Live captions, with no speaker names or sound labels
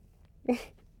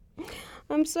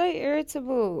I'm so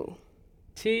irritable.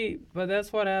 See, but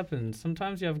that's what happens.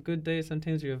 Sometimes you have good days,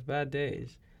 sometimes you have bad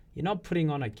days. You're not putting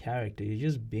on a character, you're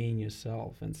just being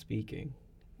yourself and speaking.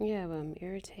 Yeah, but I'm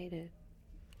irritated.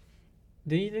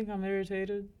 Do you think I'm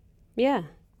irritated? Yeah.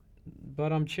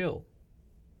 But I'm chill.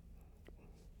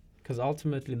 Because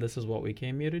ultimately, this is what we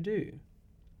came here to do.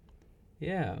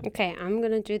 Yeah. Okay, I'm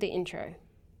going to do the intro.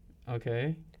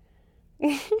 Okay.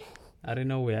 I didn't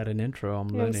know we had an intro. I'm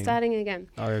learning. I'm starting again.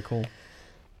 Okay, cool.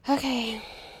 Okay.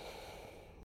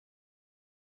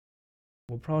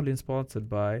 We're probably sponsored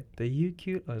by the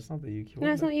UQ. Oh, it's not the UQ.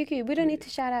 No, it's not UQ. We don't need to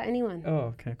shout out anyone.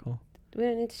 Oh, okay, cool. We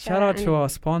don't need to Shout out to our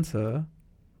sponsor,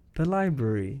 the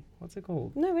library. What's it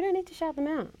called? No, we don't need to shout them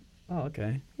out. Oh,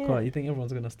 okay. Yeah. Cool. You think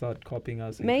everyone's going to start copying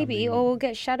us? And Maybe, coming- or we'll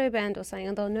get shadow banned or something,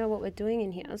 and they'll know what we're doing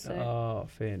in here. So Oh,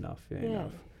 fair enough. Fair yeah.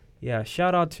 enough. Yeah,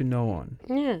 shout out to no one.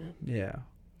 Yeah. Yeah.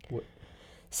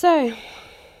 So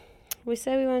we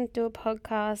say we want to do a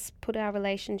podcast, put our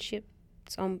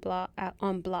relationships on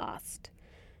blast.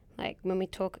 Like when we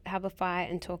have a fight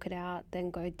and talk it out, then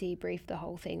go debrief the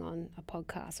whole thing on a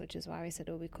podcast, which is why we said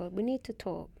it will be called We Need to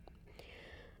Talk.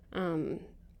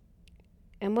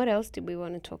 And what else did we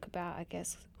want to talk about, I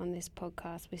guess, on this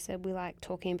podcast? We said we like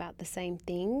talking about the same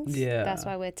things. Yeah. That's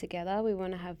why we're together. We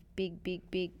want to have big,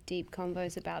 deep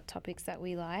convos about topics that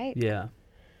we like. Yeah.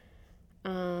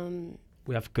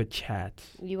 We have good chats.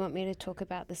 You want me to talk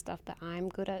about the stuff that I'm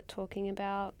good at talking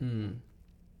about?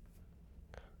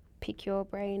 Pick your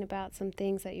brain about some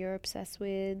things that you're obsessed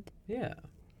with. Yeah.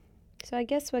 So I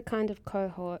guess we're kind of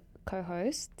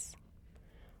co-hosts,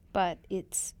 but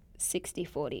it's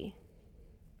 60-40.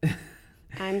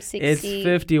 I'm 60. It's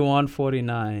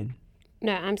 51-49.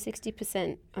 No, I'm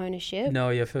 60% ownership. No,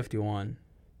 you're 51.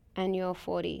 And you're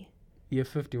 40. You're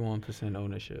 51%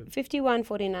 ownership.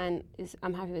 51-49 is,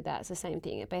 I'm happy with that. It's the same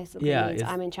thing. It basically means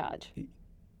I'm in charge.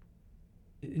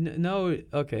 No,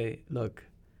 okay, look.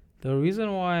 The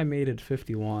reason why I made it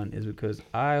 51 is because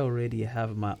I already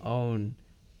have my own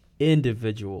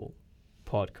individual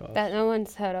podcast. That no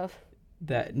one's heard of.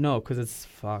 Because it's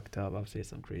fucked up. I've said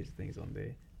some crazy things on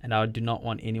there. And I do not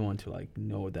want anyone to, like,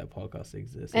 know that podcast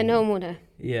exists. And no one will know.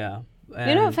 Yeah.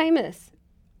 You're not famous.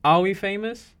 Are we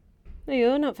famous? No,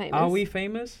 you're not famous. Are we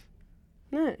famous?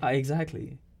 No.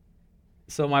 Exactly.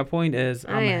 So my point is,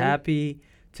 I'm happy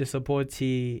to support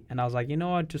T. And I was like, you know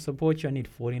what? To support you, I need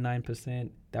 49%.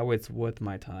 That way it's worth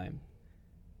my time.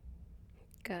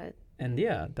 Good. And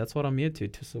yeah, that's what I'm here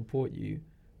to support you.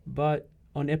 But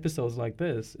on episodes like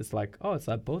this, it's like, it's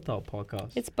like both our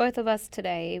podcasts. It's both of us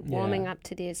today warming up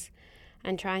to this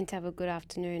and trying to have a good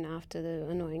afternoon after the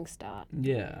annoying start.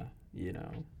 Yeah, you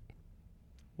know.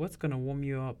 What's going to warm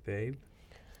you up, babe?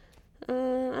 I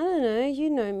don't know. You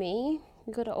know me.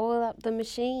 You got to oil up the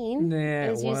machine,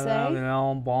 as you say.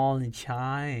 Ball and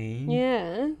chain.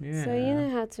 Yeah. So you know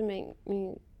how to make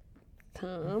me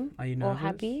calm. Are you nervous? Or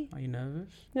happy. Are you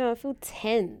nervous? No, I feel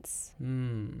tense. I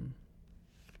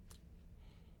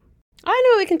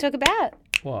know what we can talk about.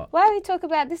 What? Why don't we talk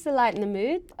about this to lighten the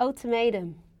mood?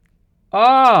 Ultimatum.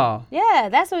 Oh! Yeah,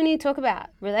 that's what we need to talk about.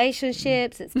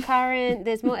 Relationships, it's current.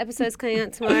 There's more episodes coming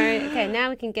out tomorrow. Okay, now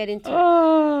we can get into it.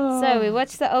 So we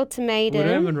watched The Ultimatum. We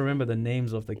don't even remember the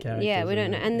names of the characters. Yeah, we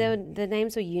don't know. And the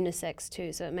names were unisex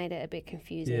too, so it made it a bit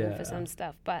confusing for some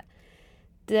stuff. But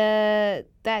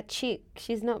that chick,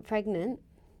 she's not pregnant.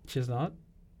 She's not?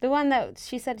 The one that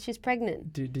she said she's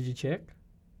pregnant. Did you check?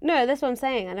 No, that's what I'm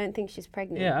saying. I don't think she's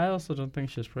pregnant. Yeah, I also don't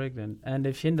think she's pregnant. And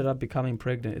if she ended up becoming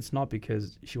pregnant, it's not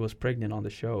because she was pregnant on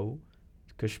the show,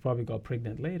 because she probably got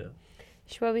pregnant later.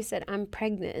 She probably said, I'm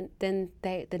pregnant, then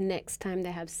the next time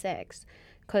they have sex,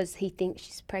 because he thinks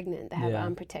she's pregnant, they have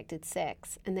unprotected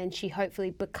sex, and then she hopefully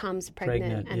becomes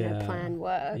pregnant and her plan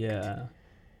worked. Yeah.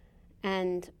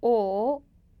 Or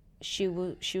she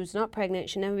was not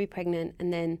pregnant, she'll never be pregnant,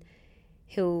 and then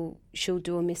she'll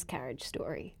do a miscarriage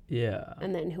story. Yeah.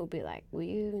 And then he'll be like, were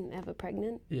you never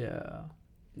pregnant? Yeah.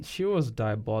 She was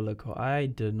diabolical. I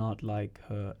did not like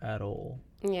her at all.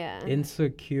 Yeah.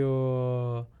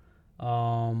 Insecure,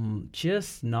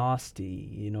 just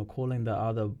nasty, calling the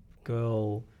other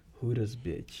girl Hooters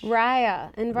bitch.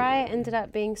 Raya. And Raya ended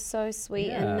up being so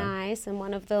sweet and nice and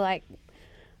one of the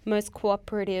most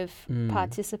cooperative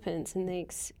participants in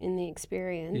the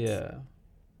experience. Yeah.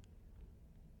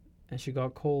 And she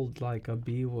got called a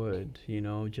B word,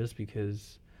 just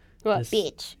because. What,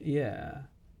 bitch? Yeah.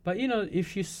 But,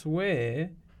 if you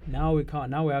swear, now we can't.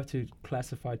 Now we have to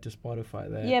classify to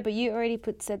Spotify that. Yeah, but you already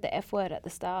said the F word at the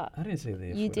start. I didn't say the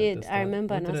F word. You did. At the start. I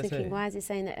remember. What and I was did thinking, say? why is he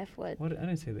saying the F word? What? I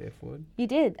didn't say the F word. You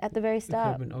did at the very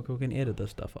start. Okay, we can edit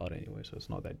this stuff out anyway, so it's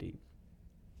not that deep.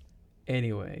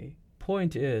 Anyway,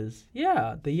 point is,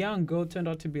 yeah, the young girl turned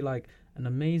out to be like an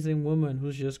amazing woman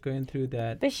who's just going through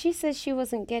that. But she says she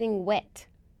wasn't getting wet.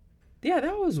 Yeah,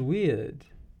 that was weird.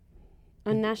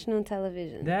 On national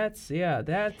television.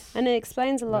 And it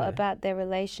explains a lot about their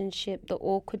relationship, the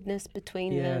awkwardness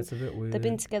between them. Yeah, it's a bit weird. They've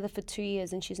been together for 2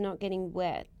 years and she's not getting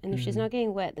wet. And if she's not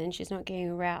getting wet, then she's not getting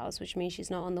aroused, which means she's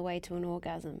not on the way to an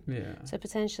orgasm. Yeah. So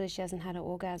potentially she hasn't had an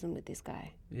orgasm with this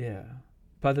guy. Yeah.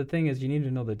 But the thing is, you need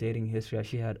to know the dating history. Has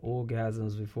she had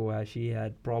orgasms before? Has she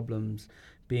had problems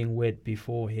being wet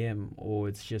before him? Or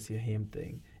it's just a him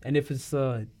thing? And if it's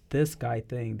this guy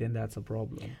thing, then that's a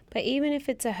problem. But even if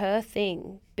it's a her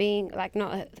thing, being like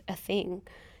not a thing,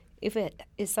 if it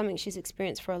is something she's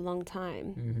experienced for a long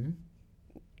time,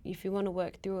 if you want to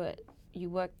work through it, you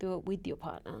work through it with your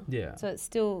partner. Yeah. So it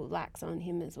still lacks on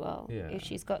him as well. Yeah. If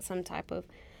she's got some type of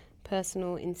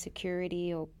personal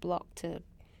insecurity or block to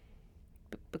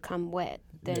become wet,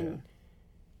 then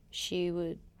she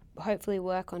would hopefully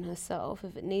work on herself.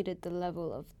 If it needed the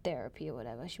level of therapy or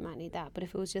whatever, she might need that. But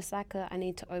if it was just like I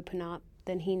need to open up,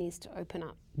 then he needs to open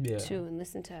up too and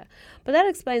listen to her. But that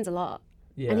explains a lot.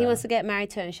 Yeah. And he wants to get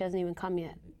married to her and she hasn't even come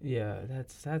yet. Yeah,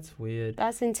 that's weird.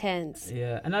 That's intense.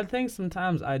 Yeah, and I think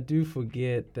sometimes I do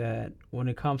forget that when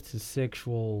it comes to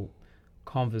sexual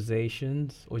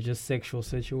conversations or just sexual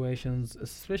situations,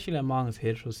 especially amongst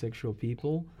heterosexual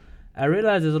people, I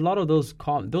realize there's a lot of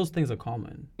those things are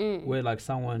common, where like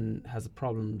someone has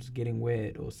problems getting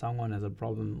wet or someone has a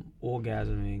problem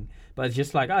orgasming, but it's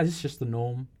just like, it's just the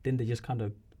norm. Then they just kind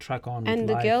of track on and with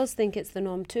the life. Girls think it's the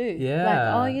norm too.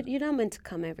 Yeah. Like, you're not meant to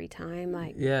come every time.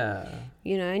 Like, yeah.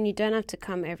 You know, and you don't have to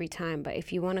come every time, but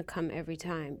if you want to come every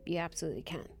time, you absolutely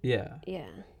can. Yeah. Yeah.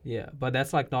 Yeah, but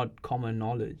that's like not common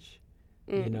knowledge.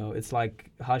 You know, it's like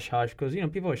hush hush because, you know,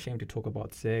 people are ashamed to talk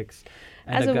about sex.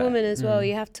 And as a woman as well,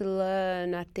 you have to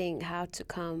learn, I think, how to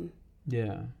come.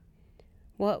 Yeah.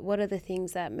 What are the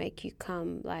things that make you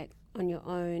come, like, on your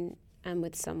own and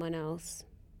with someone else?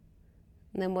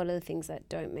 And then what are the things that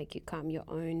don't make you come, your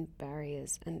own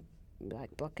barriers and,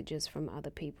 like, blockages from other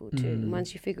people too? And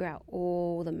once you figure out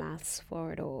all the maths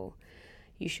for it all,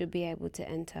 you should be able to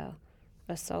enter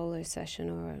a solo session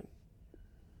or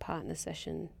a partner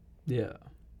session. Yeah.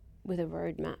 With a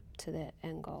roadmap to their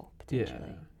end goal,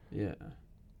 potentially. Yeah.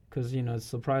 Because, you know, it's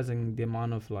surprising the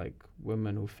amount of, like,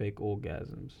 women who fake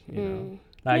orgasms, you know.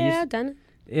 Like, I've done it.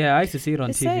 Yeah, I used to see it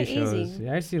on it's TV so shows. Easy.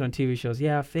 Yeah, I used to see it on TV shows.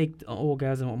 Yeah, I faked an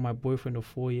orgasm with my boyfriend for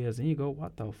 4 years. And you go,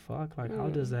 what the fuck? Like, how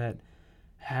does that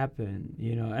happen?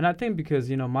 You know? And I think because,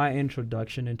 you know, my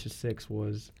introduction into sex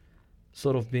was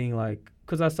sort of being like,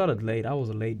 because I started late. I was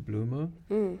a late bloomer.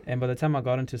 And by the time I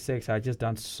got into sex, I just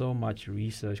done so much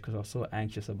research because I was so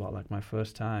anxious about, like, my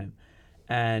first time.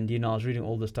 And, you know, I was reading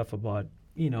all the stuff about,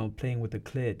 you know, playing with the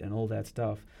clit and all that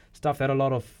stuff. Stuff that a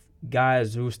lot of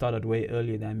guys who started way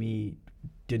earlier than me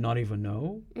did not even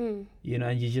know. You know,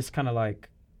 and you just kind of like,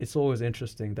 it's always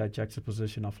interesting, that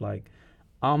juxtaposition of, like,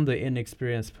 I'm the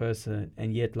inexperienced person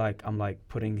and yet, like, I'm, like,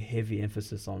 putting heavy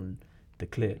emphasis on the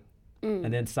clit.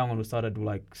 And then someone who started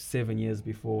like 7 years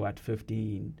before at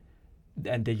 15,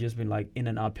 and they just been like in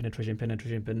and out,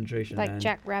 penetration. Like and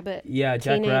Jackrabbit. Yeah,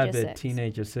 Jackrabbit, sex.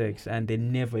 teenager sex. And they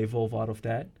never evolve out of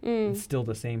that. It's still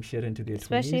the same shit into their 20s.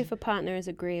 Especially if a partner is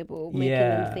agreeable, making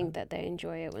them think that they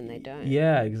enjoy it when they don't.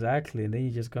 Yeah, exactly. And then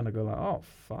you just kind of go like, oh,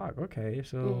 fuck, okay.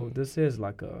 So this is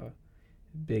like a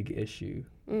big issue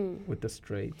with the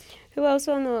straights. Who else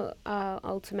on the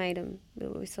ultimatum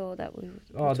that we saw that we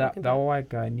were that white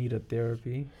guy needed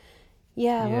therapy.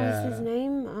 Yeah, what was his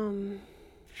name?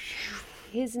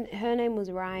 Her name was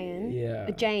Ryan. Yeah.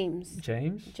 James.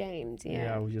 James, yeah.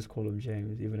 Yeah, we just call him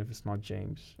James, even if it's not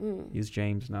James. He's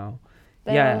James now.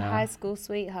 They were high school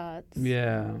sweethearts.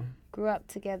 Yeah. Grew up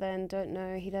together and don't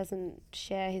know. He doesn't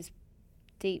share his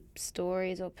deep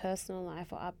stories or personal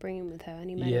life or upbringing with her, and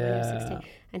he met her when he was 16,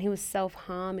 and he was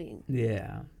self-harming.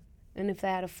 Yeah. And if they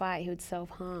had a fight, he would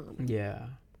self-harm. Yeah.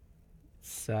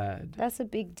 Sad. That's a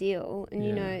big deal. And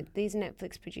you know, these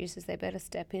Netflix producers, they better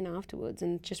step in afterwards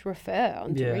and just refer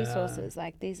onto resources.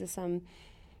 Like, these are some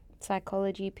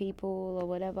psychology people or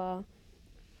whatever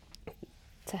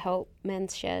to help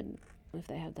men's shed, if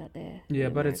they have that there. Yeah,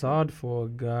 but it's hard for a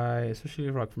guy, especially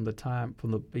like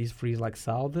he's like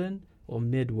Southern or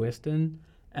Midwestern,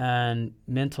 and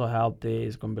mental health there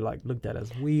is going to be like looked at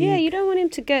as weak. Yeah, you don't want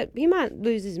him he might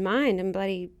lose his mind and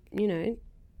bloody, you know,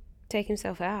 take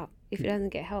himself out if he doesn't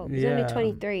get help. He's only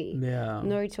 23. Yeah.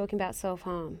 And already talking about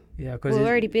self-harm. Yeah, because we've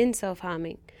already been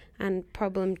self-harming and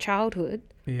problem childhood.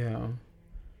 Yeah.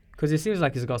 Because it seems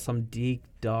like he's got some deep,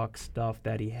 dark stuff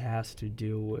that he has to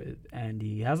deal with, and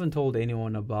he hasn't told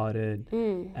anyone about it,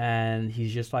 and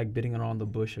he's just like beating around the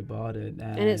bush about it.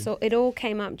 And it all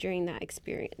came up during that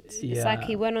experience. Yeah. It's like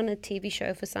he went on a TV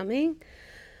show for something,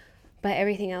 but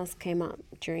everything else came up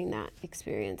during that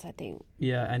experience, I think.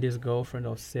 Yeah, and his girlfriend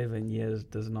of 7 years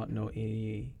does not know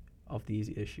any of these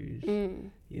issues.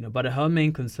 You know, but her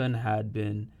main concern had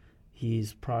been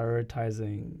he's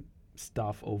prioritizing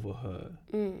stuff over her,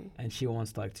 and she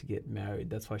wants like to get married.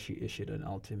 That's why she issued an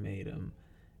ultimatum.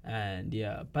 And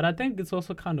yeah, but I think it's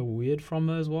also kind of weird from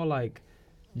her as well, like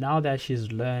now that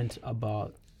she's learned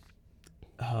about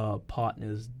her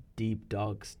partner's deep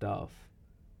dark stuff,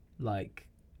 like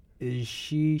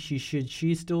should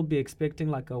she still be expecting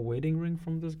like a wedding ring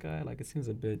from this guy? Like it seems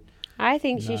a bit I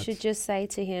think nuts. she should just say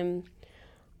to him,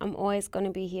 I'm always going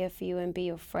to be here for you and be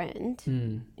your friend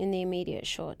in the immediate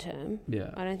short term.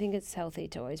 Yeah. I don't think it's healthy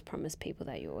to always promise people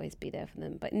that you'll always be there for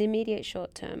them. But in the immediate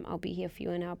short term, I'll be here for you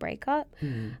in our breakup.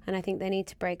 And I think they need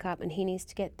to break up and he needs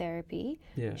to get therapy.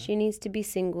 Yeah. She needs to be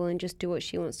single and just do what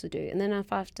she wants to do. And then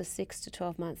after 6 to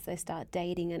 12 months, they start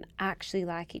dating and actually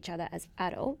like each other as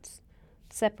adults.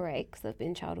 Separate because they've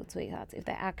been childhood sweethearts. If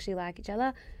they actually like each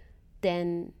other,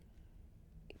 then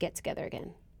get together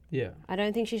again. Yeah. I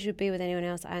don't think she should be with anyone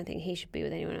else. I don't think he should be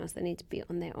with anyone else. They need to be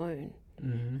on their own.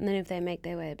 And then if they make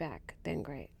their way back, then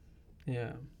great.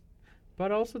 Yeah.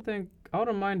 But I also think I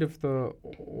wouldn't mind if the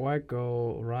white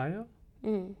girl Raya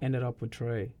ended up with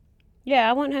Trey. Yeah,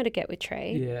 I want her to get with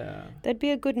Trey. Yeah. That'd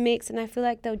be a good mix, and I feel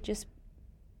like they'll just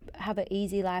have an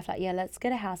easy life. Like, yeah, let's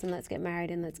get a house and let's get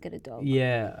married and let's get a dog.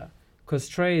 Yeah. Because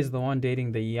Trey is the one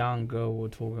dating the young girl we were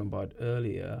talking about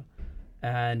earlier.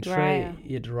 And Trey,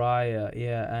 Raya,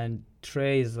 yeah, and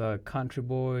Trey's a country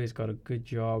boy. He's got a good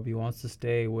job. He wants to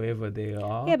stay wherever they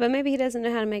are. Yeah, but maybe he doesn't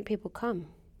know how to make people come.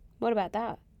 What about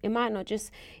that? It might not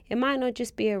just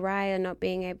be a Raya not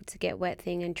being able to get wet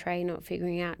thing and Trey not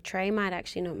figuring out. Trey might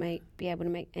actually not be able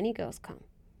to make any girls come.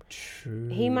 True.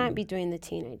 He might be doing the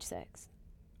teenage sex.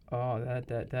 Oh,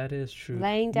 that is true.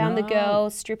 Laying down the girl,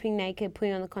 stripping naked,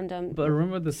 putting on the condom. But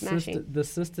remember the smashing.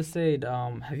 sister said,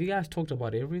 have you guys talked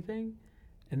about everything?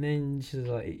 And then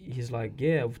he's like,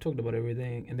 yeah, we've talked about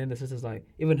everything. And then the sister's like,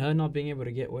 even her not being able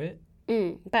to get wet?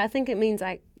 But I think it means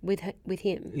like with him.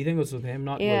 You think it was with him,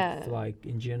 not with like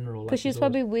in general? Because she's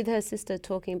probably with her sister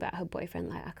talking about her boyfriend,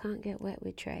 like, I can't get wet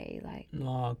with Trey. Like,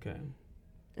 oh, okay.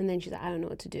 And then she's like, I don't know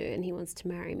what to do. And he wants to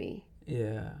marry me.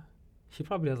 Yeah. She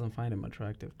probably doesn't find him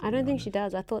attractive. I don't think she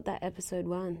does. I thought that episode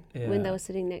 1, when they were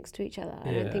sitting next to each other.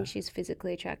 I don't think she's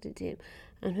physically attracted to him.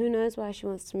 And who knows why she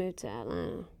wants to move to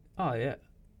Atlanta. Oh, yeah.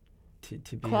 To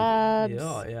be clubs.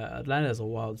 Yeah. Atlanta's a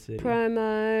wild city.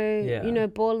 Promo. Yeah. You know,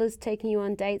 ballers taking you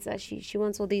on dates. That she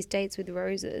wants all these dates with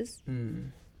roses.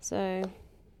 So.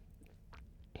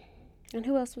 And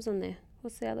who else was on there?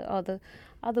 What's the other? Oh, the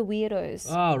other weirdos.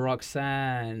 Oh,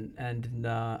 Roxanne and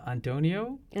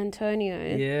Antonio.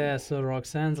 Yeah, so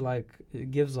Roxanne's like,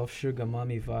 it gives off sugar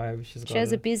mommy vibe. She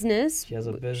has a business. She has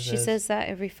a business. She says that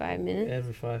every 5 minutes.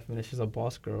 Every 5 minutes. She's a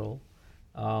boss girl.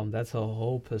 That's her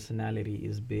whole personality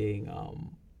is being...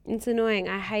 It's annoying.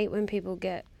 I hate when people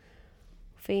get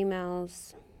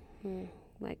females,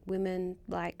 like women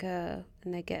like her,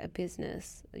 and they get a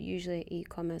business, usually an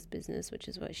e-commerce business, which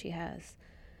is what she has.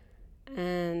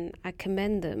 And I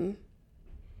commend them.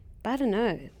 But I don't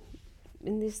know.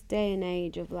 In this day and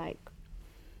age of like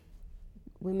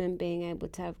women being able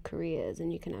to have careers,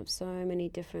 and you can have so many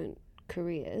different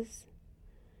careers,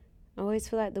 I always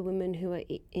feel like the women who are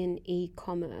in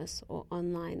e-commerce or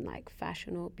online, like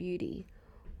fashion or beauty,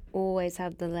 always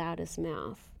have the loudest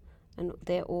mouth. And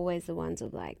they're always the ones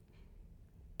of like,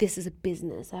 this is a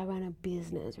business. I run a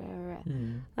business.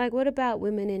 Like, what about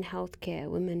women in healthcare,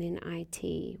 women in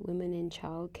IT, women in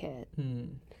childcare?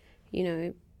 You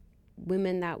know,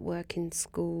 women that work in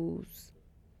schools,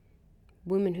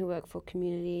 women who work for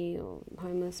community or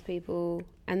homeless people,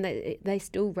 and they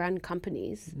still run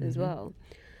companies as well.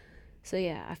 So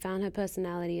yeah, I found her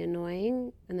personality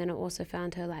annoying, and then I also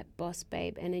found her like boss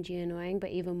babe energy annoying,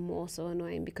 but even more so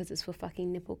annoying because it's for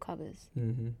fucking nipple covers.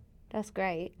 That's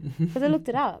great. Because I looked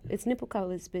it up. It's nipple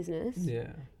covers business.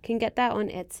 Yeah. Can get that on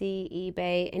Etsy,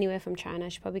 eBay, anywhere from China.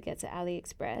 She probably gets it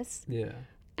AliExpress. Yeah.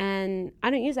 And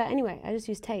I don't use that anyway. I just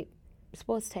use tape,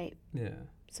 sports tape. Yeah.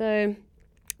 So,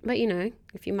 but you know,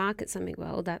 if you market something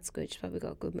well, that's good. She's probably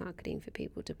got good marketing for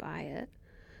people to buy it.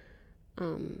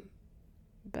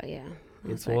 But yeah.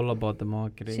 It's all about the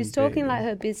marketing. She's talking like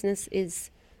her business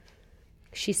is,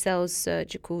 she sells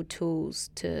surgical tools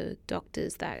to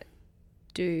doctors that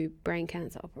do brain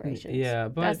cancer operations. Yeah,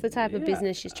 but that's the type of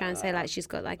business she's trying to say. Like she's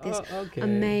got like this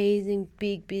amazing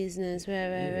big business.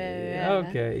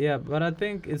 Okay, yeah, but I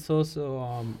think it's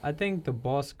also I think the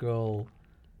boss girl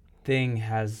thing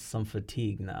has some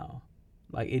fatigue now.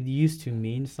 Like it used to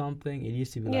mean something. It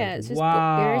used to be it's just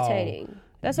wow, irritating.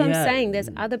 That's what I'm saying. There's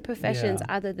other professions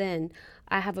other than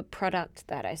I have a product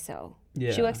that I sell.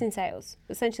 Yeah. She works in sales.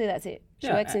 Essentially, that's it. She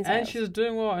works in sales. And she's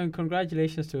doing well, and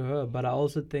congratulations to her. But I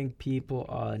also think people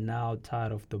are now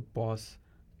tired of the boss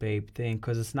babe thing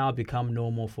because it's now become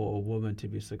normal for a woman to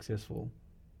be successful.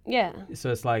 Yeah.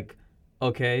 So it's like,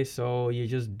 okay, so you're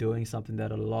just doing something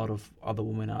that a lot of other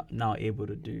women are now able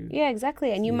to do. Yeah,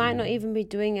 exactly. And you might not even be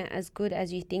doing it as good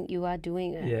as you think you are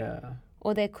doing it. Yeah.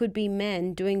 Or there could be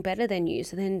men doing better than you.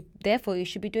 So then, therefore, you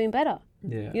should be doing better.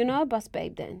 Yeah. You're not a boss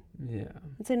babe then. Yeah.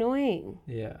 It's annoying.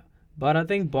 Yeah. But I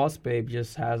think boss babe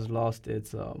just has lost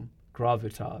its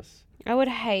gravitas. I would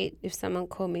hate if someone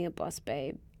called me a boss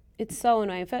babe. It's so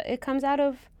annoying. It comes out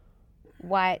of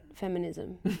white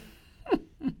feminism.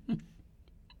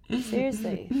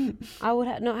 Seriously. I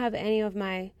would not have any of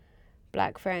my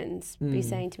black friends be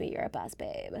saying to me, you're a boss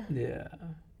babe. Yeah.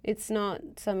 It's not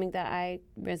something that I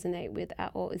resonate with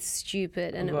at all. It's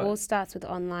stupid. And it all starts with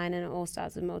online and it all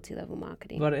starts with multi-level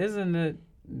marketing. But isn't it,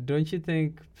 don't you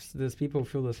think there's people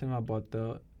feel the same about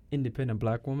the independent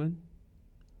black woman?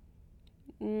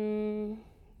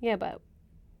 Yeah, but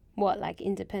what, like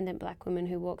independent black woman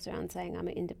who walks around saying I'm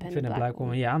an independent black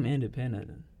woman? Yeah, I'm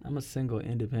independent. I'm a single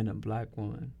independent black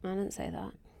woman. I don't say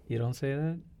that. You don't say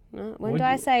that? No. When do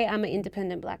I say I'm an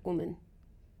independent black woman?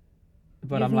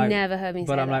 But You've never heard me say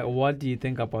that. But I'm like, what do you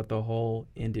think about the whole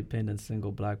independent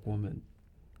single black woman?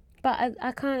 But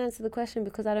I can't answer the question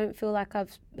because I don't feel like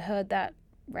I've heard that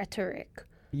rhetoric.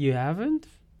 You haven't?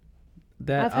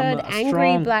 I've heard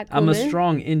angry black woman. I'm a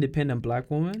strong independent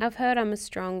black woman. I've heard I'm a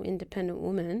strong independent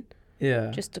woman. Yeah.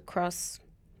 Just across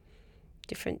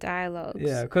different dialogues.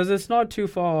 Yeah, because it's not too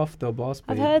far off the boss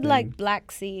babe I've heard thing. like black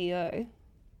CEO.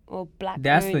 Or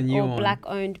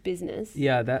black-owned business.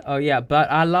 Yeah,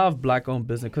 but I love black-owned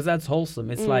business because that's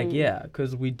wholesome. It's like,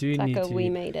 because we do need to... we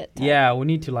made it. Yeah, we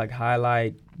need to like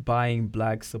highlight buying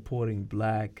black, supporting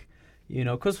black,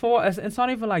 because it's not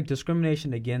even like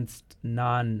discrimination against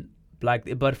non-black,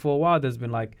 but for a while there's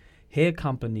been like hair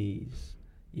companies,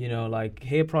 like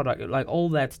hair product, like all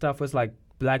that stuff was like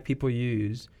black people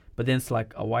use, but then it's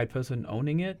like a white person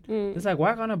owning it. It's like,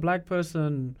 why can't a black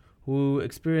person who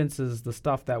experiences the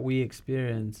stuff that we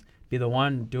experience be the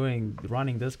one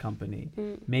running this company,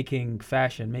 making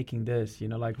fashion, making this,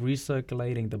 like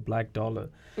recirculating the black dollar,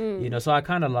 so I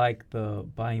kind of like the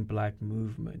buying black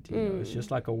movement, it's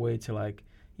just like a way to like,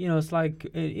 it's like,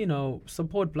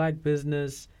 support black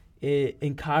business,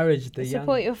 encourage the young.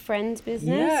 Support your friend's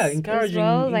business. Yeah,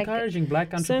 encouraging black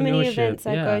entrepreneurship. So many events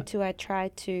I go to, I try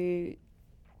to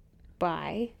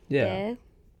buy there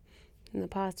in the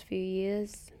past few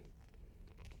years.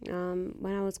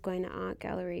 When I was going to art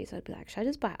galleries, I'd be like, should I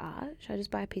just buy art? Should I just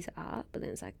buy a piece of art? But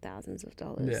then it's like thousands of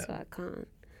dollars, so I can't.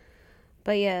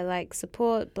 But yeah, like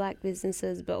support black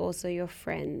businesses, but also your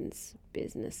friends'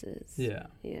 businesses. Yeah.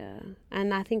 Yeah.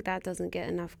 And I think that doesn't get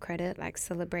enough credit, like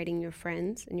celebrating your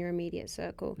friends in your immediate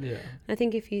circle. Yeah. I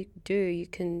think if you do, you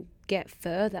can get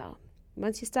further.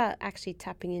 Once you start actually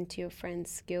tapping into your friends'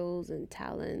 skills and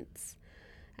talents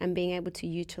and being able to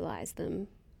utilize them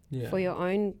for your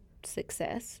own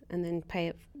success and then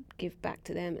give back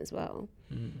to them as well.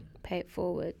 Pay it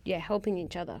forward. Yeah, helping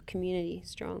each other, community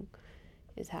strong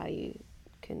is how you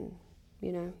can,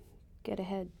 get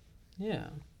ahead. Yeah.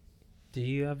 Do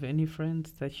you have any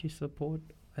friends that you support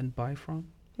and buy from?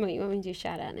 What, you want me to do a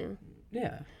shout out now?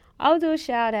 Yeah. I'll do a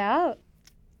shout out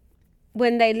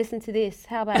when they listen to this.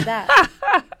 How about that?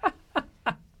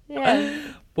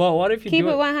 Yeah. Well, what if you keep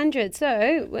it 100?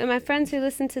 So, when my friends who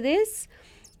listen to this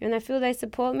and I feel they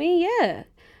support me,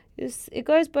 it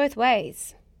goes both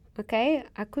ways. Okay?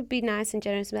 I could be nice and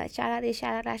generous and be like, shout out this,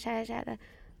 shout out that, shout out, shout out.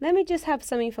 Let me just have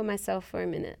something for myself for a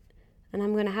minute. And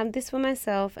I'm going to have this for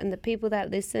myself, and the people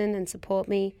that listen and support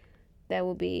me, they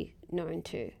will be known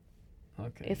too.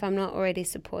 Okay. If I'm not already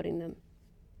supporting them.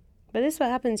 But this is what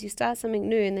happens. You start something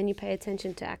new and then you pay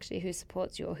attention to actually who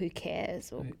supports you or who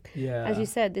cares. Or, as you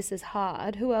said, this is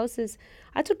hard. Who else is...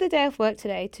 I took the day off work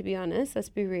today, to be honest. Let's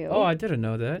be real. Oh, I didn't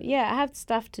know that. Yeah, I have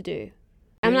stuff to do.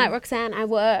 I'm like, Roxanne, I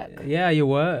work. Yeah, you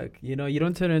work. You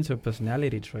don't turn it into a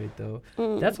personality trait, though.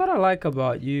 That's what I like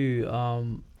about you.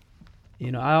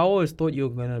 I always thought you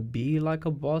were going to be like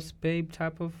a boss babe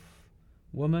type of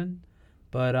woman.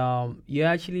 But you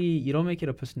don't make it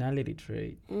a personality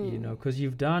trait, because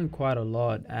you've done quite a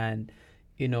lot. And,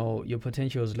 you know, your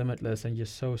potential is limitless and you're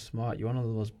so smart. You're one of the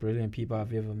most brilliant people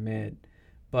I've ever met.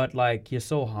 But like, you're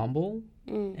so humble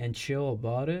and chill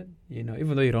about it, you know,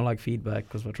 even though you don't like feedback,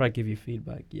 because we'll try to give you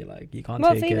feedback. You're like, you can't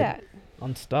What take feedback? it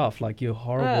on stuff. Like, you're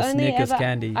horrible Snickers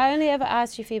candy. I only ever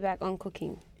asked you feedback on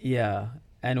cooking. Yeah.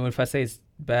 And if I say it's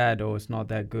bad or it's not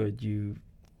that good, you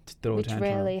throw a Which tantrum.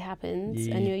 rarely happens,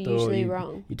 and you're usually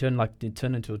wrong. You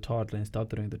turn into a toddler and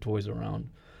start throwing the toys around.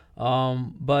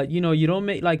 But you know, you don't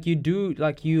make like you do,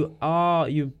 like you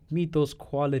meet those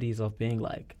qualities of being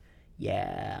like,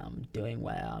 yeah, I'm doing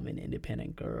well, I'm an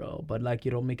independent girl, but like you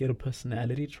don't make it a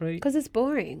personality trait. Because it's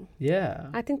boring. Yeah.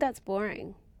 I think that's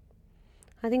boring.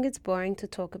 I think it's boring to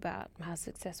talk about how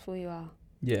successful you are.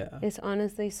 Yeah. It's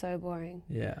honestly so boring.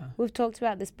 Yeah. We've talked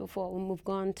about this before when we've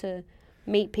gone to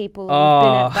meet people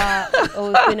or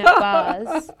we've been at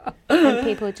bars and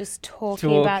people are just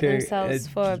talking about themselves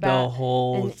for about the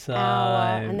whole an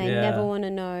hour, and they never want to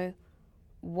know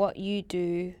what you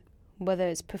do, whether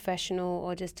it's professional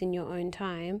or just in your own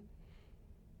time.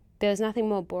 There's nothing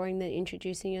more boring than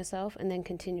introducing yourself and then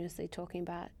continuously talking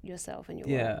about yourself and your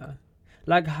work. Yeah.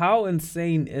 Like, how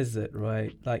insane is it,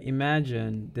 right? Like,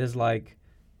 imagine there's like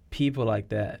people like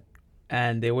that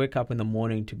and they wake up in the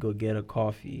morning to go get a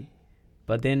coffee.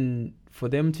 But then for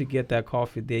them to get that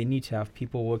coffee, they need to have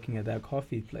people working at that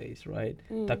coffee place, right?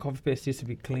 That coffee place needs to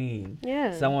be clean.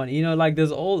 Yeah. Someone, you know, like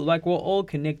we're all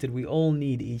connected. We all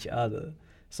need each other.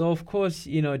 So, of course,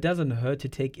 you know, it doesn't hurt to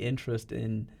take interest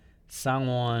in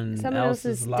someone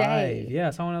else's life. Day. Yeah,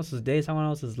 someone else's day, someone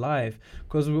else's life.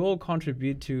 Because we all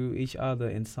contribute to each other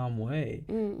in some way.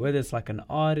 Whether it's like an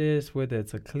artist, whether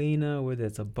it's a cleaner, whether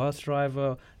it's a bus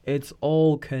driver, it's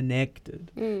all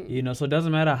connected. You know, so it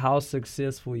doesn't matter how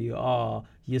successful you are,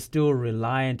 you're still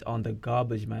reliant on the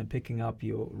garbage man picking up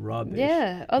your rubbish.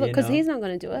 Yeah, because he's not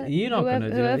going to do it. You're not going to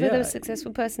do it. Whoever the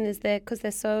successful person is there, because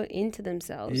they're so into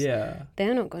themselves. Yeah.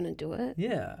 They're not going to do it.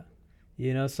 Yeah.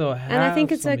 You know, so have and I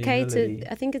think it's okay humility.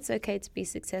 I think it's okay to be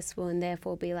successful and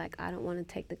therefore be like, I don't want to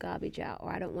take the garbage out,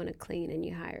 or I don't want to clean, and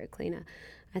you hire a cleaner.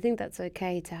 I think that's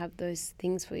okay to have those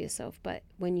things for yourself. But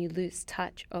when you lose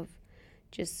touch of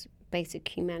just basic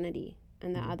humanity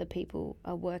and that other people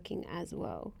are working as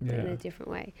well, but in a different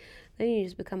way, then you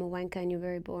just become a wanker and you're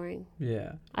very boring.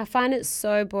 Yeah. I find it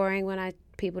so boring when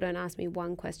people don't ask me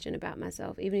one question about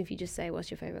myself, even if you just say, what's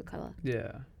your favorite color?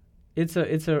 Yeah. It's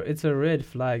a red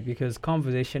flag, because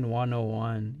conversation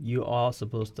 101, you are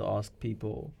supposed to ask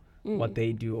people what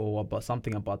they do or about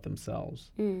something about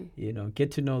themselves. You know,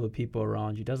 get to know the people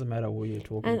around you. Doesn't matter who you're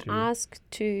talking to. And ask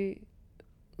to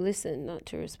listen, not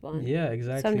to respond. Yeah,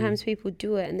 exactly. Sometimes people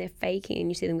do it and they're faking, and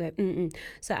you see them go,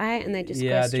 and they just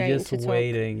go straight they're just into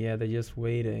waiting. talk. Yeah, they're just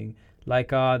waiting. Like,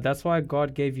 that's why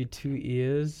God gave you 2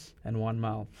 ears and 1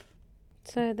 mouth.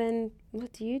 So then,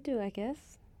 what do you do, I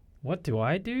guess? What do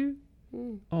I do?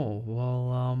 Oh,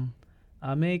 well,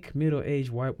 I make middle-aged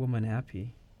white women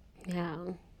happy. Yeah.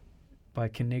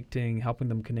 By helping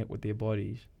them connect with their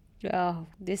bodies. Oh,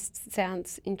 this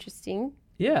sounds interesting.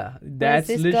 Yeah, that's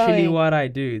literally what I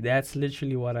do. That's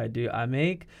literally what I do. I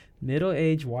make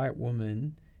middle-aged white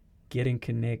women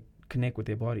connect with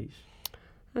their bodies.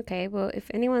 Okay, well,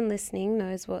 if anyone listening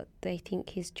knows what they think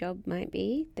his job might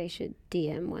be, they should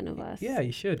DM one of us. Yeah,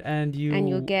 you should. And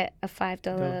you'll get a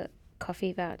 $5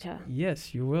 coffee voucher.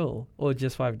 Yes, you will. Or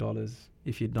just $5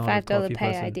 if you're not $5 a coffee pay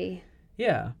person. ID.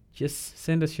 Yeah, just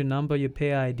send us your number, your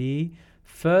pay ID.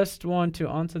 First one to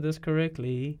answer this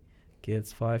correctly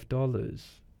gets $5.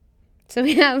 So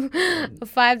we have a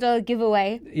 $5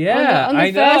 giveaway. Yeah, on the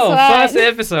I know. first First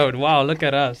episode. Wow, look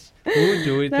at us. Who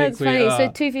do we think we are? That's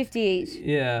funny. So $2.50 each.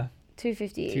 Yeah.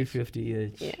 $2.50 each. $2.50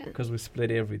 each. Yeah. Because we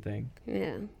split everything.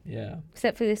 Yeah. Yeah.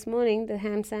 Except for this morning, the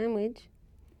ham sandwich.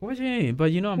 What do you mean?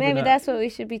 But you know, that's what we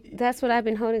should be. That's what I've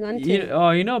been holding on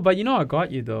to. But you know, I got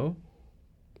you though.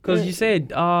 Because you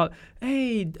said,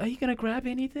 hey, are you gonna grab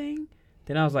anything?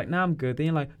 Then I was like, nah, I'm good. Then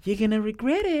you're like, you're gonna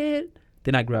regret it.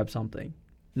 Then I grabbed something.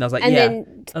 And I was like, and yeah.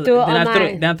 Then threw it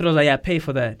online. Then I was like, yeah, pay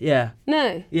for that. Yeah.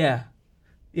 No. Yeah.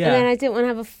 Yeah. And then I didn't want to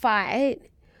have a fight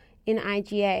in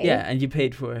IGA. Yeah, and you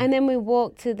paid for it. And then we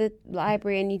walked to the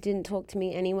library and you didn't talk to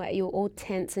me anyway. You were all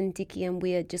tense and dicky and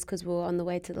weird just because we were on the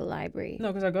way to the library. No,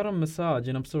 because I got a massage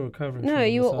and I'm still recovering from No, the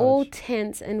you were massage. all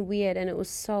tense and weird and it was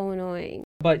so annoying.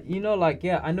 But you know, like,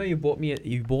 yeah, I know you bought me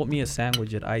a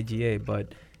sandwich at IGA,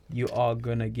 but you are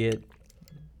gonna get,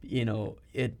 you know,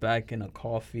 it back in a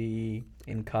coffee,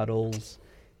 in cuddles,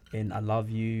 in I love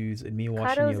yous, in me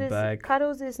washing your back.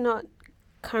 Cuddles is not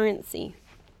currency.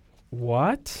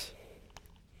 What?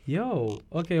 Yo,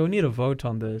 okay, we need a vote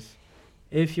on this.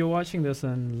 If you're watching this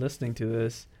and listening to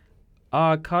this,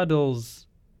 are cuddles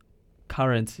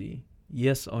currency?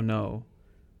 Yes or no?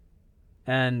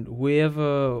 and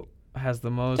whoever has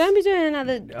the most. Don't be doing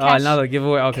another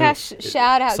giveaway. Okay. Cash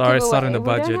shout out. Sorry, giveaway. starting the We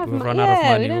don't budget. have We've mo- run out of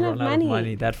yeah, money. we don't We've have run out of money.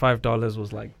 money. That $5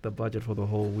 was like the budget for the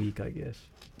whole week, I guess.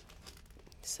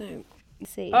 So,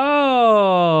 see.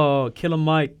 Oh, Killer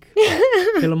Mike.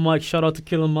 Killer Mike. Shout out to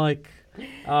Killer Mike.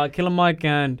 Killer Mike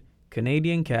and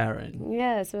Canadian Karen.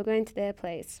 Yeah, so we're going to their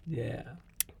place. Yeah.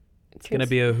 It's going to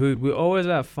be a hoot. We always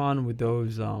have fun with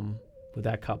those, with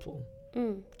that couple.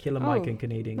 Killer Mike and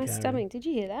Canadian my Karen. stomach. Did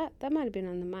you hear that? That might have been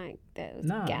on the mic. That was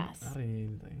gas. I didn't hear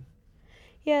anything.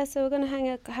 Yeah, so we're going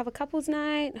to have a couple's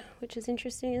night, which is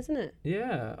interesting, isn't it?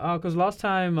 Yeah. Because last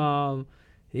time,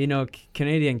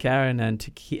 Canadian Karen and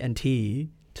T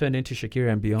turned into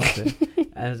Shakira and Beyonce.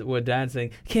 As we're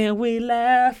dancing, can we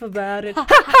laugh about it? That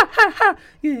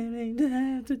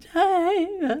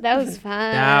was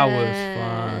fun. That was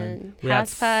fun. We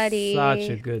House had party. such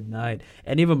a good night.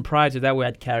 And even prior to that, we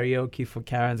had karaoke for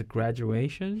Karen's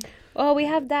graduation. Oh, we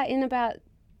have that in about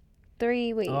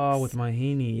 3 weeks. Oh, with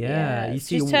Mahini, yeah. You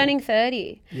see, she's turning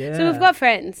 30. Yeah. So we've got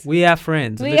friends. We have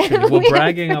friends. Literally. We're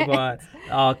bragging about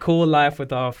our cool life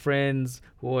with our friends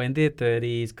who are in their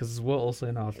 30s, because we're also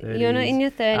in our 30s. You're not in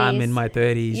your 30s. I'm in my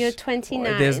 30s. You're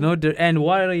 29. There's no... and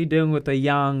what are you doing with a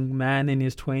young man in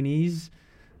his 20s?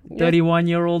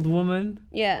 31-year-old woman?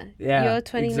 Yeah. Yeah. You're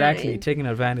 29. Exactly. Taking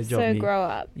advantage of me. So grow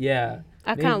up. Yeah.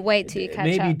 I can't wait till you catch up.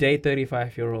 Maybe date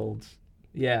 35-year-olds.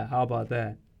 Yeah. How about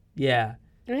that? Yeah.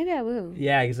 Maybe I will.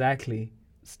 Yeah, exactly.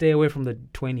 Stay away from the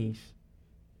 20s.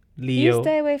 Leo. You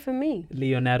stay away from me.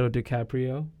 Leonardo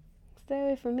DiCaprio. Stay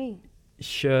away from me.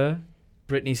 Sure.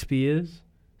 Britney Spears.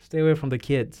 Stay away from the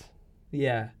kids.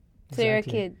 Yeah. So you're a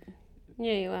kid.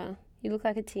 Yeah, you are. You look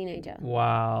like a teenager.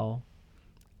 Wow.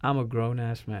 I'm a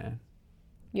grown-ass man.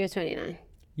 You're 29.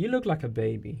 You look like a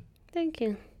baby. Thank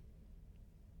you.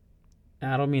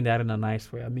 And I don't mean that in a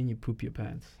nice way. I mean you poop your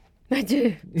pants. I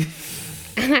do.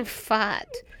 And I fart.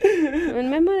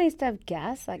 Remember when I used to have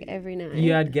gas like every night?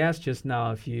 You had gas just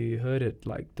now if you heard it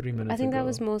like 3 minutes ago. I think that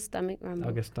was more stomach rumble.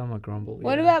 Okay, stomach rumble.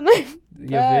 What about my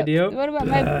your burp? video? What about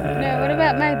my what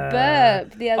about my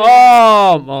burp the other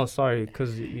Oh, sorry,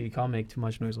 because you can't make too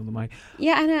much noise on the mic.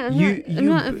 Yeah, I know. I'm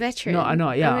not a veteran. No, I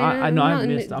know. Yeah, I know. I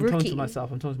missed. I'm talking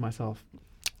to myself.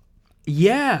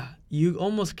 Yeah, you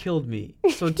almost killed me.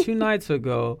 So 2 nights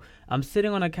ago, I'm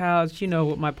sitting on a couch,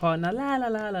 with my partner, la la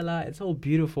la la la. It's all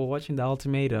beautiful watching The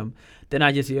Ultimatum. Then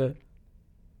I just hear.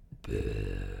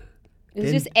 It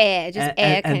was just air. Air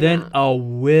came and then out. a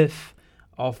whiff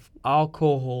of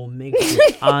alcohol mixed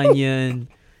with onion,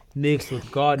 mixed with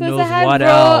God knows what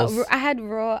else. I had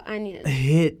raw onion.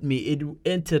 Hit me. It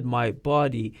entered my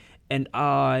body, and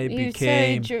I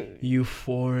became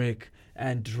euphoric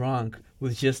and drunk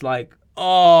with just like,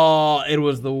 it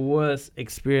was the worst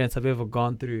experience I've ever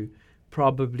gone through,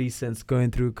 probably since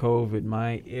going through COVID.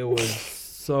 It was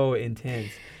so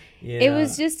intense. It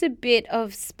was just a bit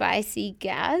of spicy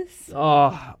gas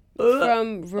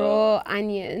from raw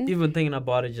onion. Even thinking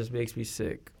about it just makes me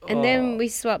sick. And then we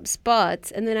swapped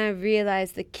spots, and then I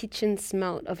realized the kitchen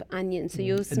smelled of onion. So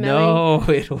you were smelling... No,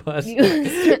 it wasn't.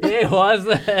 It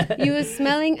wasn't. You were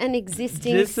smelling an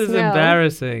existing This is smell,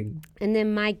 embarrassing. and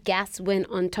then my gas went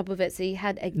on top of it. So you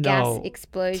had a gas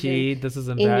explosion This is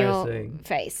in embarrassing. your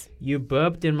face. You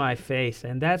burped in my face,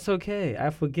 and that's okay. I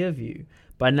forgive you.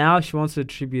 But now she wants to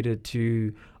attribute it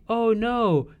to, oh,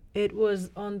 no, it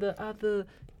was on the other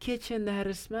kitchen that had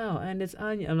a smell, and it's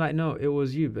onion. I'm like, no, it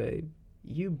was you, babe.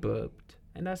 You burped,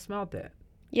 and I smelled that.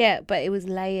 Yeah, but it was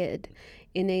layered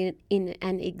in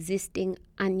an existing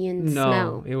onion smell.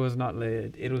 No, it was not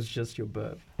layered. It was just your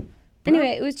burp.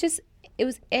 Anyway, it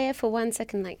was air for 1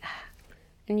 second, like,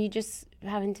 and you just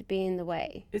happened to be in the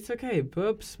way. It's okay.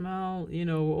 Burp smell,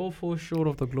 we're all fall short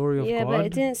of the glory of God. Yeah, but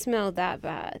it didn't smell that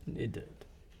bad. It did.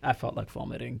 I felt like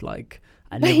vomiting. Like,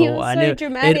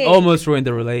 dramatic. It almost ruined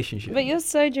the relationship. But you're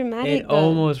so dramatic. It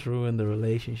almost ruined the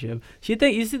relationship. You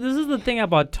see, this is the thing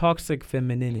about toxic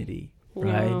femininity,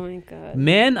 right? Oh my God.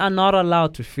 Men are not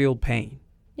allowed to feel pain.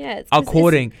 Yeah,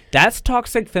 That's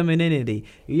toxic femininity.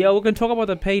 Yeah, we can talk about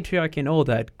the patriarchy and all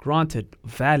that. Granted,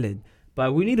 valid.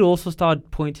 But we need to also start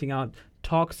pointing out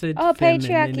toxic femininity.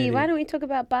 Patriarchy. Why don't we talk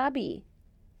about Barbie?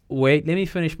 Wait, let me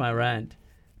finish my rant.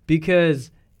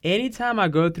 Because anytime I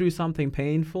go through something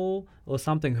painful or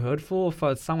something hurtful,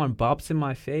 if someone burps in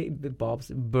my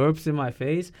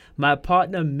face, my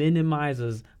partner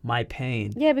minimizes my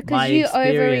pain. Yeah, because you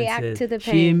overreact to the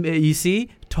pain. You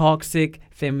see, toxic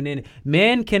femininity.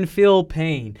 Men can feel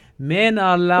pain. Men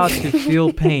are allowed to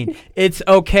feel pain. It's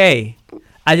okay.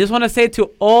 I just want to say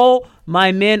to all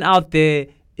my men out there,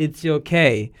 it's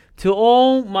okay. To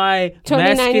all my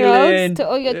 29-year-olds, to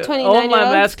all your 29-year-olds, all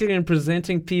my masculine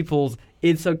presenting peoples,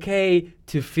 It's okay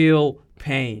to feel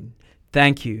pain.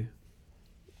 Thank you.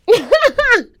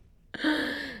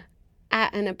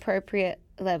 At an appropriate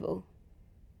level.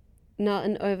 Not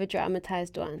an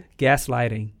over-dramatized one.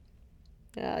 Gaslighting.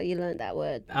 Oh, you learned that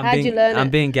word. I'm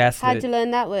being gaslit. How'd you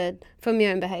learn that word? From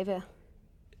your own behavior.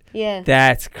 Yeah.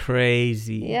 That's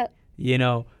crazy. Yep. You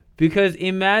know, because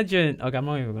imagine, okay, I'm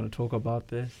not even going to talk about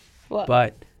this. What?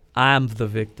 But I'm the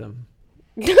victim.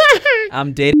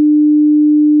 I'm dating.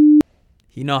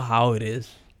 You know how it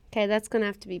is. Okay, that's going to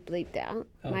have to be bleeped out.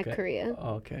 Okay. My career.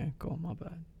 Okay, cool, my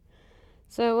bad.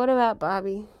 So what about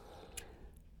Barbie?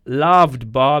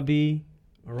 Loved Barbie.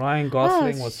 Ryan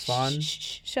Gosling was fun.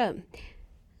 Sure.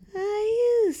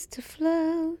 I used to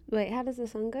float. Wait, how does the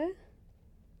song go?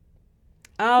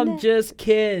 I'm just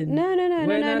Ken. No,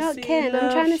 not Ken.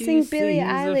 I'm trying to sing Billie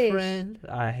Eilish.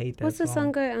 I hate that What's song. the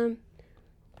song go?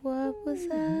 What was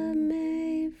I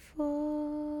made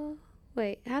for?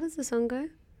 Wait, how does the song go?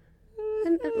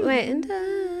 Oh,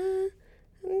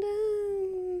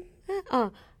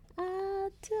 I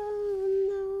don't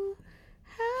know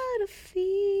how to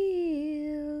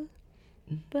feel,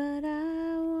 but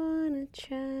I wanna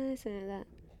try. Say that.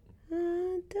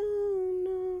 I don't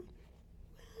know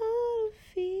how to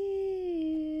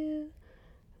feel.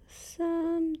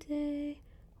 Someday,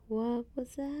 what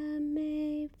was I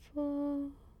made for?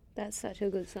 That's such a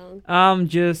good song. I'm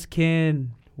just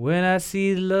Ken. When I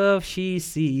see love, she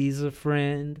sees a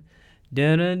friend.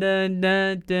 Dun, dun, dun,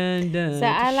 dun, dun, dun, So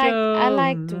I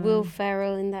liked Will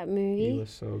Ferrell in that movie. He was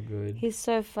so good. He's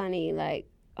so funny. Like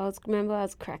I was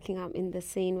cracking up in the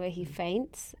scene where he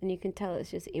faints, and you can tell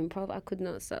it's just improv. I could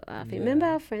not stop laughing. Yeah. Remember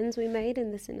our friends we made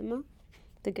in the cinema,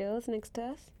 the girls next to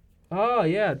us? Oh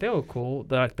yeah, they were cool.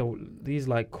 These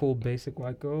cool basic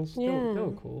white girls. Yeah. They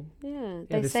were cool. Yeah,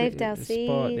 Yeah, they saved our the seats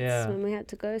spot, yeah. when we had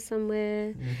to go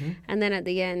somewhere. Mm-hmm. And then at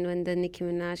the end, when the Nicki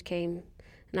Minaj came,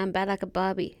 and I'm bad like a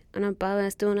Barbie, and I'm Barbie,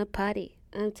 I'm doing a party.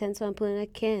 I'm 10, so I'm pulling a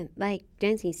can, like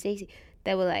dancing, Stacey.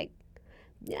 They were like,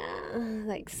 yeah,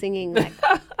 like singing. Like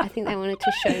I think they wanted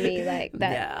to show me like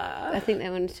that. Yeah. I think they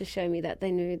wanted to show me that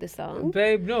they knew the song.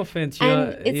 Babe, no offense,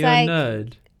 And you're a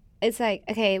nerd. It's like,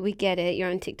 okay, we get it. You're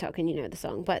on TikTok and you know the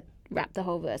song, but rap the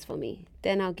whole verse for me.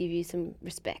 Then I'll give you some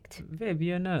respect. Babe,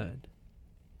 you're a nerd.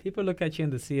 People look at you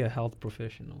and they see a health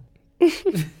professional. They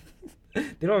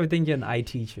don't even think you're an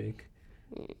IT chick.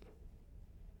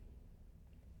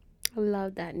 I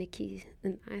love that Nicki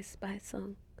and Ice Spice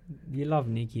song. You love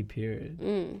Nicki, period.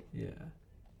 Yeah.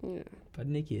 Yeah. But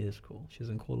Nicki is cool. She's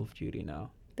in Call of Duty now.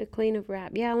 The queen of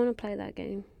rap. Yeah, I want to play that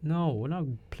game. No, we're not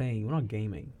playing. We're not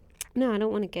gaming. No, I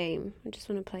don't want a game. I just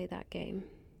want to play that game.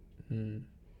 Mm.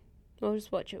 We'll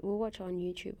just watch it. We'll watch it on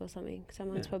YouTube or something.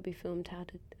 Someone's probably filmed how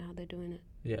they're doing it.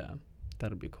 Yeah,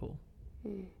 that'd be cool.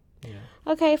 Mm. Yeah.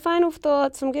 Okay, final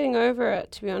thoughts. I'm getting over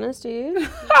it, to be honest. You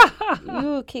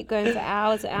will keep going for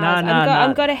hours and hours.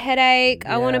 I've got a headache.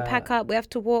 I want to pack up. We have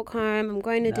to walk home. I'm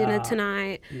going to dinner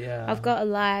tonight. Yeah. I've got a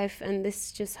life, and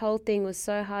this just whole thing was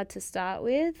so hard to start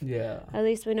with. Yeah. At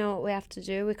least we know what we have to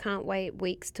do. We can't wait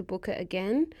weeks to book it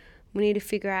again. We need to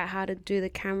figure out how to do the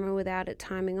camera without it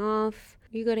timing off.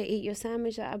 You got to eat your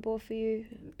sandwich that I bought for you.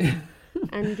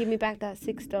 And give me back that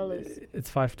 $6. It's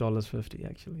 $5.50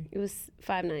 actually. It was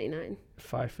 $5.99.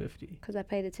 $5.50. Because I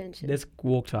paid attention. Let's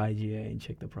walk to IGA and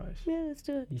check the price. Yeah, let's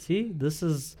do it. You see, this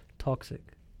is toxic.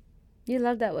 You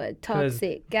love that word,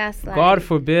 toxic, gaslighting. God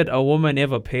forbid a woman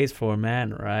ever pays for a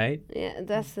man, right? Yeah,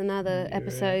 that's another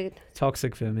episode.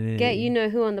 Toxic femininity. Get you know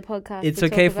who on the podcast. It's to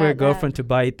okay talk for your about girlfriend that. to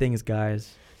buy things,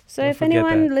 guys. So Don't if forget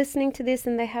anyone that. listening to this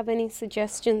and they have any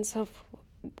suggestions of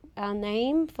our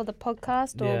name for the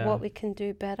podcast or what we can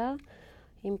do better,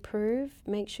 improve,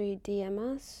 make sure you DM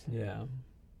us. Yeah.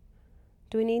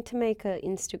 Do we need to make an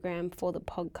Instagram for the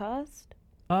podcast?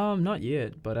 Not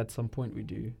yet, but at some point we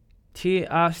do.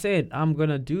 I said I'm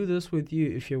gonna do this with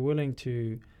you if you're willing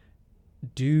to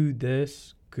do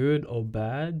this, good or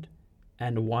bad,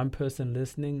 and one person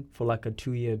listening for like a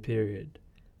 2-year period.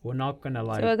 We're not gonna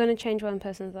So we're gonna change one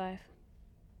person's life.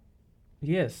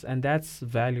 Yes, and that's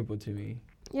valuable to me.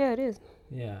 Yeah, it is.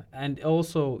 Yeah, and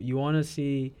also you want to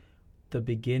see the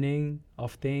beginning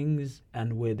of things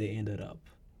and where they ended up,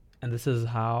 and this is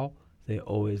how they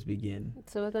always begin.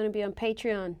 So we're gonna be on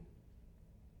Patreon.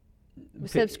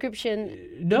 Subscription.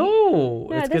 No,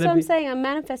 that's what I'm saying. I'm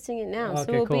manifesting it now.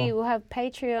 Okay, so cool. we'll have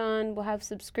Patreon, we'll have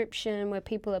subscription where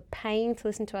people are paying to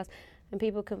listen to us, and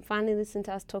people can finally listen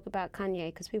to us talk about Kanye,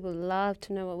 because people love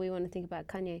to know what we want to think about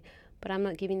Kanye. But I'm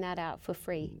not giving that out for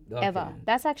free, ever.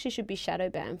 That's actually should be shadow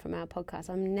banned from our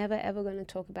podcast. I'm never, ever going to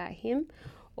talk about him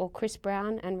or Chris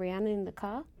Brown and Rihanna in the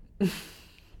car.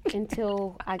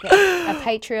 until I get a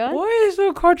Patreon. Why is it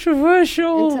so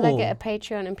controversial? Until I get a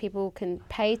Patreon and people can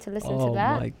pay to listen to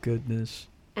that. Oh my goodness.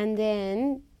 And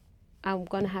then I'm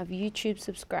going to have YouTube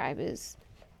subscribers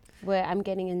where I'm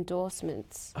getting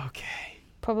endorsements. Okay.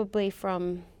 Probably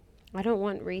from, I don't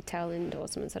want retail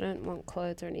endorsements. I don't want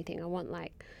clothes or anything. I want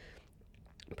like,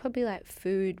 probably like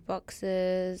food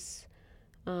boxes,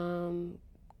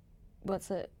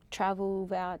 travel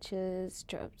vouchers,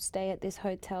 stay at this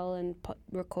hotel and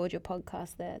record your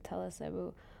podcast there. Tell us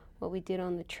what we did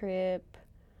on the trip.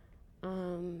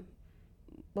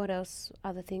 What else?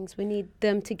 Other things. We need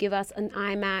them to give us an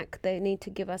iMac. They need to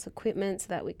give us equipment so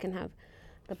that we can have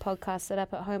the podcast set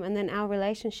up at home. And then our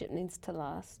relationship needs to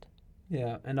last.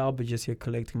 Yeah, and I'll be just here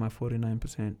collecting my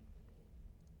 49%.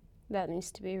 That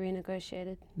needs to be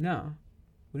renegotiated. No.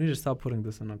 We need to start putting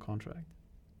this in a contract.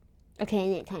 Okay,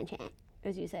 in that contract,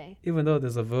 as you say. Even though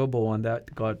there's a verbal one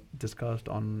that got discussed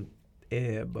on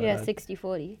air. But yeah,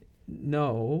 60-40.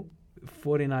 No,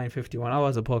 49-51.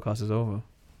 Otherwise the podcast is over.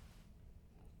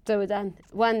 So we're done.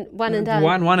 One and done.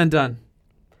 One and done.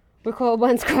 Record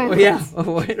once, cry once. Yeah.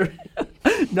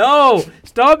 No,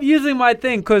 stop using my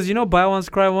thing, because you know buy once,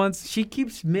 cry once. She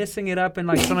keeps messing it up and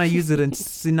like trying to use it in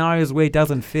scenarios where it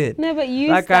doesn't fit. No, but you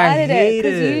like, started it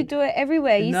because you do it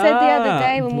everywhere. You said the other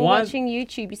day when we were once, watching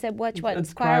YouTube, you said watch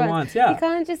once, cry once. Yeah. You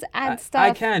can't just add stuff.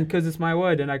 I can, because it's my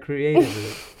word and I created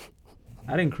it.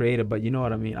 I didn't create it, but you know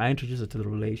what I mean. I introduced it to the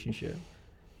relationship.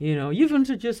 You know, you've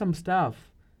introduced some stuff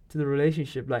to the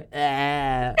relationship, like you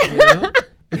know.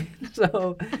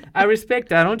 So I respect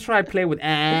that. I don't try to play with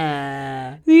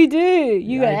You do.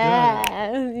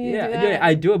 Yeah,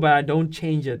 I do it, but I don't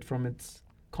change it from its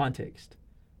context.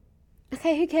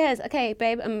 Okay, who cares? Okay,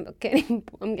 babe, I'm getting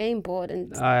bored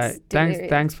and all right,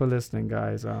 thanks for listening,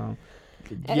 guys. To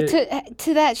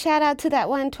that, shout out to that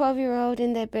 12-year-old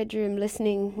in their bedroom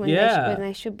listening when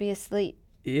they should be asleep.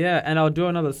 Yeah, and I'll do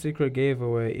another secret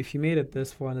giveaway. If you made it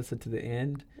this far and listen to the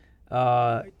end,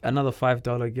 another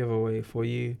 $5 giveaway for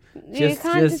you. You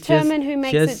can't determine who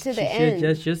makes it to the end.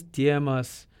 Just DM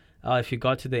us if you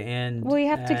got to the end. Well, you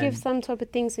have to give some type of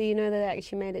thing so you know that they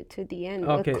actually made it to the end.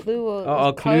 Okay. A clue or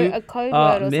a code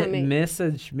word or something.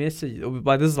 Message.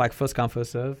 But this is like first come,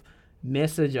 first serve.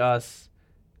 Message us,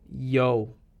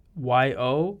 YO.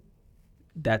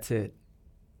 That's it.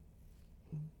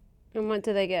 And what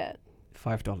do they get?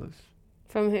 $5.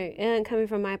 From who? It ain't coming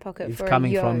from my pocket. It's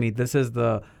coming from me. This is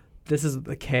the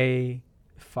K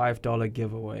 $5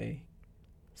 giveaway.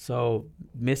 So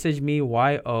message me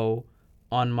YO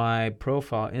on my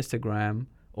profile Instagram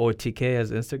or TK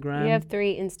as Instagram. You have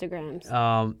 3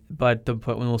 Instagrams. But the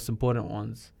most important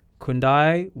ones: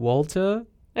 Kundai, Walter.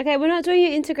 Okay, we're not doing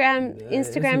your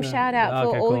Instagram shout out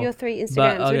for all your 3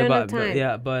 Instagrams. We don't have time.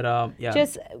 Yeah.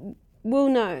 Just we'll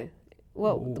know.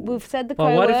 Well, we've said the code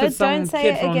word. But what if Don't it's some say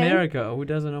kid it from again. America who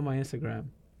doesn't know my Instagram?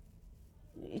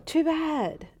 Too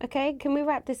bad. Okay, can we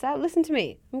wrap this up? Listen to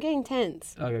me. I'm getting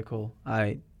tense. Okay, cool. All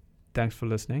right. Thanks for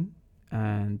listening,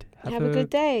 and have a good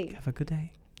day. Have a good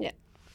day.